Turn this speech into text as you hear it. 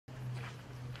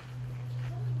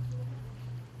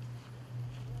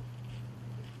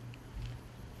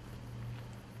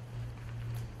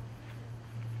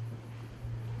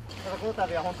この度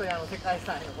は本当に世界遺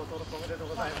産へのご登録おめでとう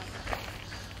ございます。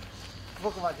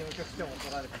僕は事務局長も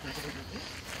取られたということで。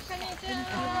こんにち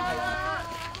は。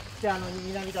で、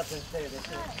南田先生です。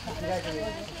平泉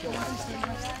を今日お会いしていま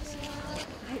した。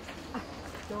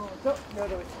どうぞよ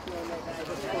ろしくお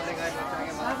願いし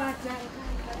ます。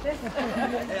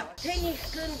手に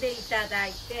含んでいただ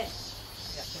いて、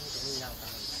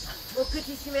お口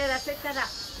湿らせたら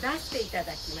出していた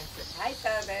だきます。はい、そ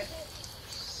うです。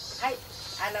はい、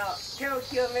手を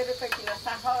清める時の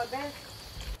作法です。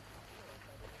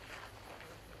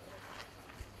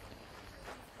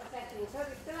お先に取る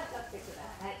人は取ってくだ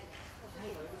さい。はい、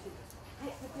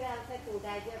こちらお先に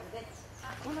大丈夫です。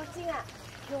この地が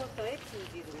京都へ通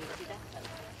じる道だったの。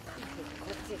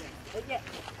こっちが。で、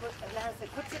なんせ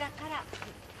こちらから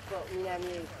こう南へ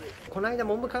行く。この間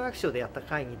文部科学省でやった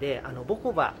会議で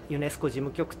母場ユネスコ事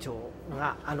務局長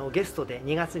がゲストで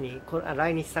2月に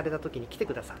来日された時に来て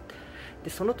くださって、で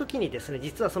その時にですね、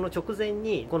実はその直前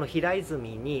にこの平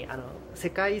泉に世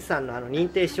界遺産の認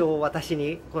定証を渡し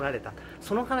に来られた、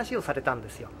その話をされたんで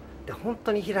すよ。で本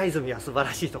当に平泉は素晴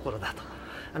らしいところだと。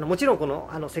もちろんこの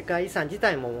世界遺産自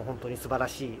体も本当に素晴ら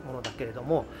しいものだけれど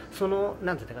も、その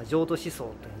何ていうか浄土思想と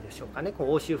いうんでしょうかね、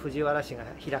欧州藤原氏が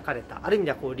開かれた、ある意味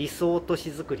では理想都市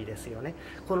づくりですよね。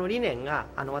この理念が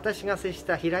私が接し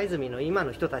た平泉の今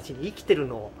の人たちに生きてる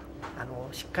のを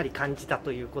しっかり感じた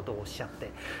ということをおっしゃって、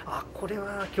これ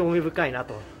は興味深いな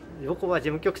と。横は事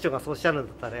務局長がそうおっしゃるん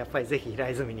だったらやっぱりぜひ平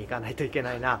泉に行かないといけ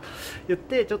ないな言っ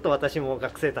て、ちょっと私も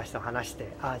学生たちと話して、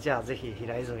じゃあぜひ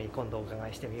平泉に今度お伺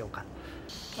いしてみようか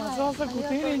と。わざわざご丁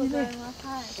寧にね、あ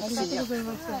りがとうござい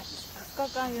ました。2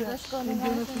日間よろしくお願いしま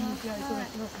す。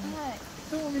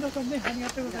どうも皆さんね、ありが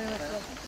とうございました。